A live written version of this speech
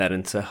در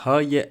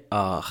انتهای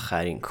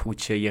آخرین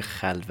کوچه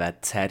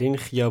خلوت‌ترین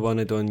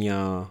خیابان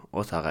دنیا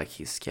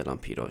اتاقکی است که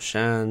لامپی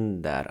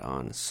روشن در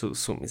آن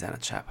سوسو میزند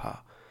شبها.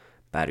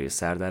 برای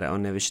سر در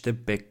آن نوشته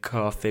به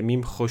کافه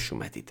میم خوش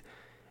اومدید.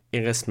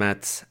 این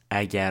قسمت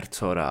اگر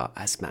تورا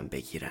از من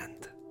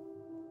بگیرند.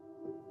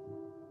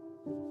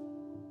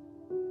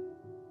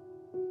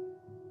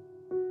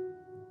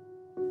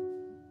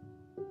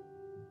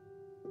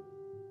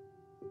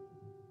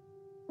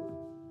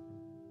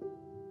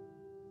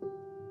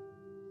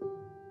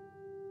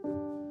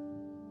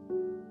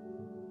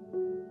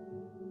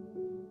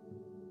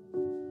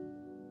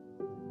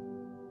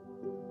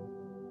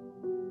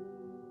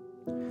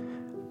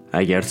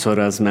 اگر تو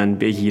را از من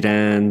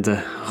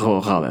بگیرند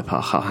غوغا به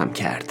پا خواهم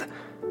کرد،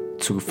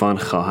 طوفان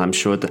خواهم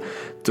شد،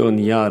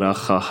 دنیا را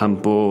خواهم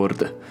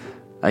برد.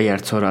 اگر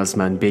تو را از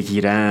من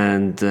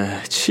بگیرند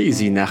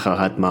چیزی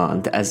نخواهد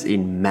ماند از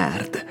این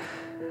مرد.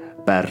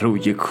 بر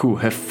روی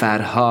کوه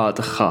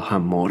فرهاد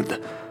خواهم مرد،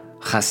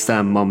 خسته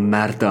اما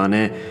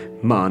مردانه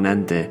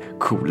مانند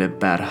کوله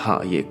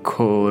برهای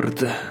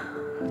کرد.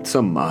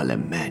 تو مال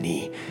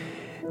منی،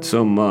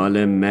 تو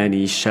مال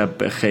منی، شب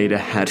به خیر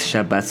هر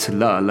شبت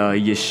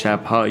لالای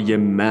شبهای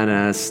من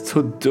است.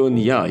 تو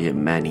دنیای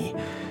منی،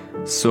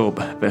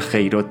 صبح به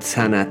خیر و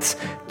تنت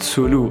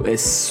طلوع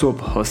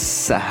صبح و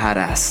سحر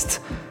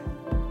است.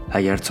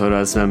 اگر تو را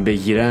از من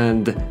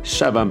بگیرند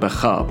شبم به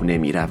خواب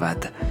نمی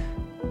رود.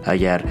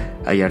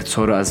 اگر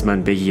تو را از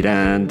من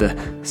بگیرند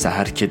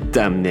سحر که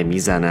دم نمی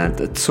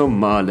زند. تو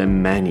مال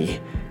منی،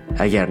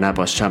 اگر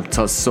نباشم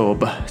تا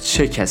صبح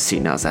چه کسی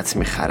نازت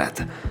می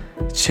خرد؟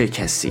 چه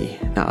کسی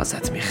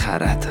نازت می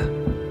خرد؟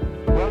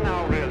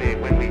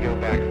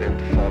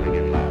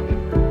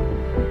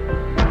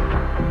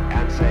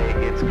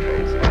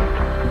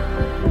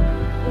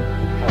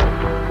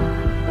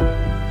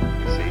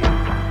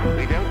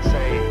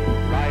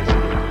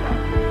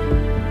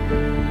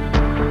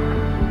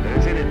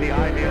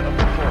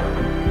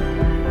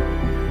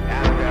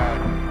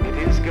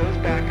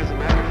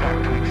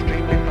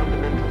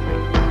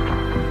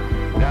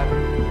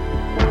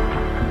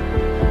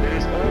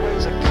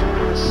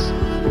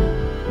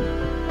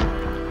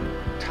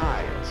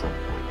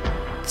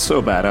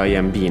 تو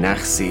برایم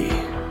بی‌نقصی،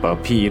 با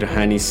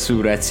پیرهنی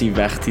صورتی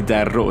وقتی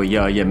در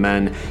رویای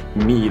من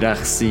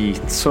میرقصی.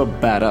 تو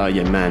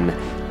برای من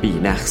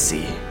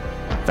بی‌نقصی،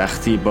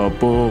 وقتی با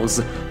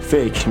بغض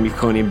فکر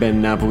میکنی به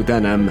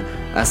نبودنم،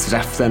 از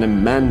رفتن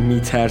من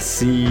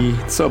میترسی.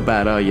 تو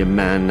برای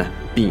من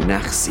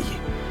بی‌نقصی،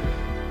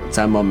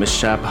 تمام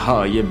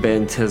شبهای به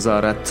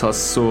انتظارت تا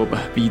صبح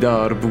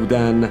بیدار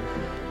بودن،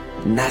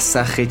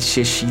 نسخ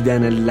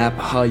چشیدن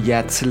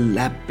لبهایت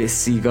لب به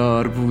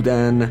سیگار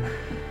بودن.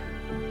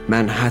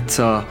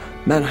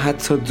 من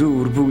حتی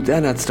دور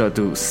بودنت را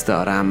دوست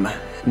دارم،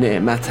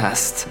 نعمت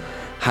است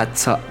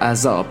حتی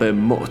عذاب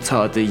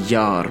معتاد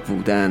یار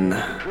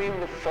بودن.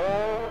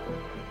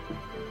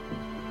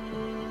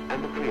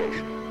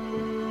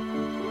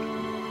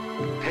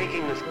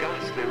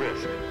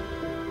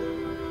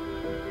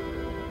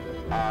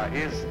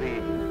 Is the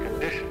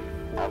condition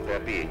of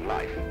their being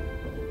life.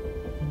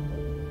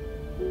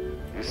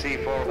 You see,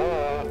 for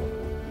all,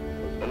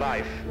 the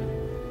life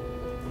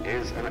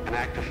is an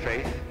act of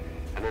faith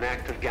and an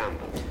act of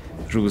gamble.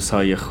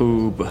 روزهای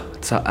خوب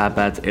تا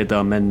ابد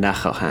ادامه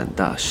نخواهند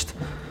داشت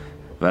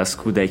و از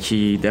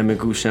کودکی دم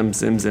گوشم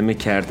زمزمه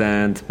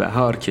کردند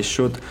بهار که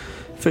شد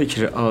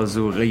فکر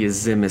آذوقه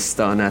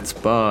زمستانت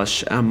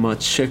باش. اما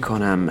چه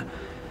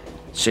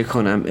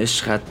کنم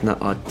عشقت نه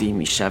عادی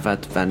می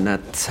شود و نه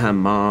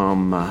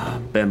تمام.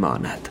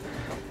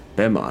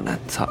 بماند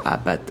تا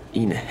ابد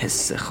این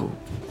حس خوب.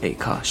 ای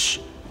کاش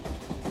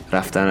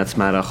رفتنت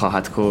مرا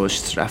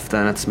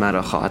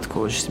خواهد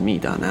کشت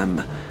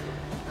میدانم.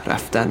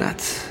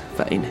 رفتنت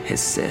و این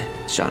حس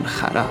جان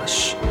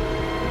خراش.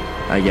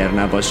 اگر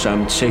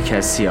نباشم چه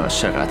کسی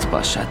عاشقت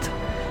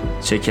باشد؟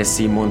 چه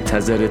کسی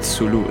منتظر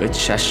طلوع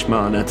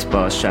چشمانت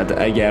باشد؟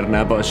 اگر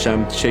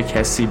نباشم چه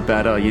کسی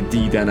برای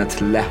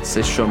دیدنت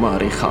لحظه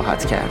شماری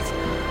خواهد کرد؟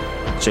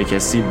 چه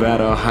کسی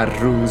برای هر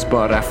روز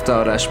با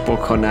رفتارش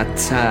بکند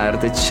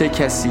طرد؟ چه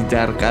کسی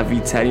در قوی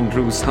ترین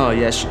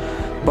روزهایش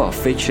با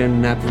فکر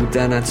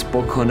نبودنت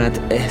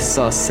بکند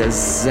احساس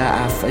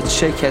ضعف؟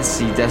 چه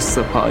کسی دست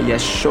و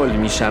پایش شل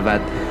می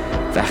شود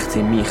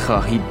وقتی می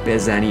خواهی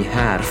بزنی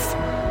حرف؟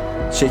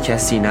 چه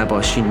کسی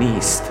نباشی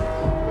نیست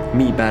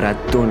میبرد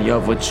دنیا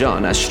و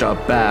جانش را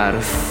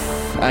برف.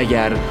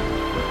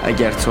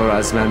 اگر تو را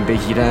از من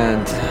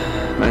بگیرند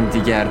من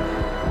دیگر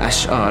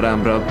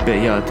اشعارم را به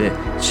یاد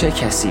چه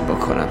کسی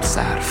بکنم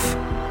صرف.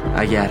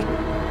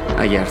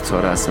 اگر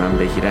تو را از من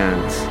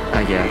بگیرند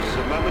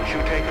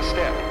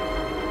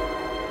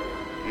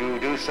You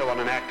do so on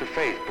an act of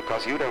faith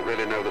because you don't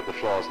really know that the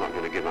floor is not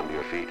going to give under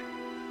your feet.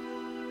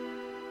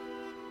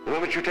 The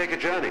moment you take a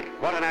journey,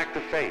 what an act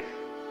of faith.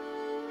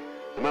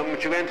 The moment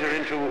you enter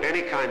into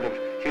any kind of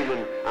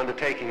human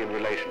undertaking in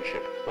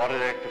relationship, what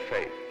an act of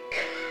faith.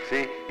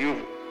 See,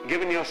 you've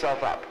given yourself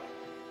up.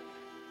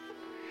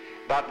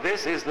 But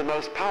this is the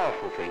most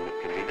powerful thing that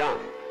can be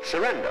done.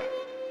 Surrender.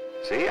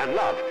 See, and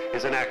love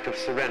is an act of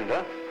surrender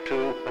to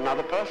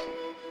another person.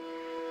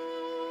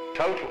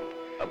 Total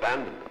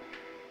abandonment.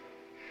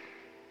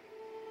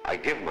 I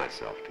give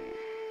myself to you.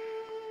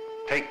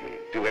 Take me.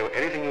 Do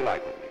anything you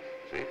like with me.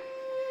 See?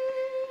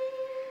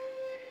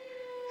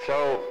 So,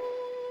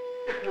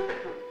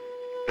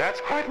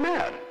 that's quite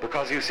mad,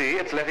 because you see,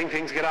 it's letting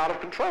things get out of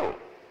control.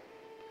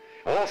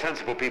 All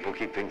sensible people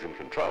keep things in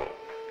control.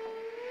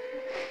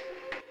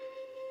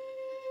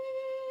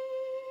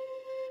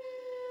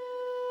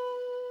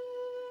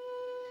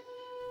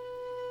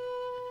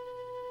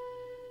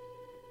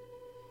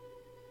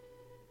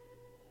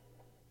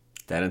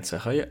 در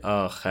انتهای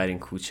آخرین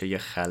کوچه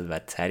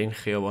خلوت‌ترین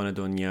خیابان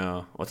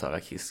دنیا،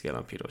 اتاقکی است که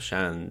لامپی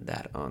روشن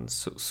در آن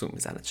سو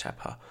میزند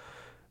شبها.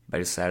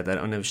 برای سر در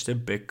آن نوشته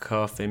به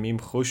کافه میم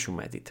خوش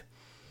اومدید.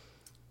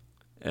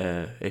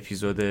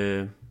 اپیزود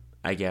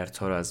اگر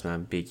تورا از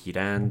من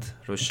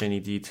بگیرند رو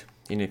شنیدید.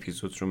 این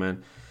اپیزود رو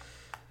من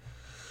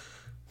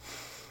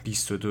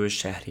 22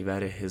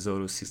 شهریور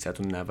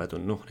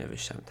 1399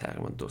 نوشتم،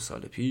 تقریبا 2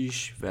 سال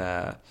پیش،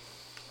 و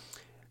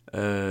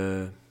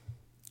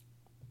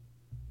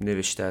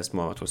نوشته از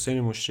محمد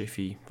حسین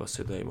مشرفی با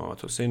صدای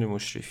محمد حسین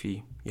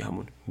مشرفی یا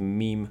همون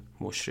میم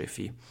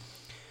مشرفی،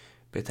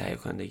 به تهیه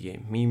کنندگی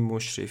میم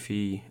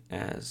مشرفی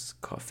از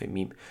کافه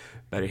میم.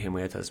 برای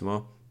حمایت از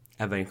ما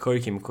اولین کاری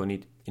که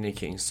میکنید اینه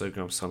که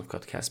اینستاگرام،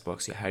 ساندکلاود، کست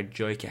باکس یا هر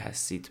جایی که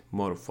هستید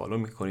ما رو فالو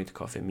میکنید،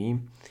 کافه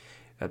میم،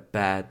 و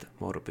بعد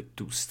ما رو به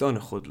دوستان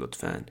خود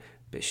لطفاً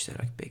به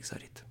اشتراک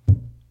بگذارید.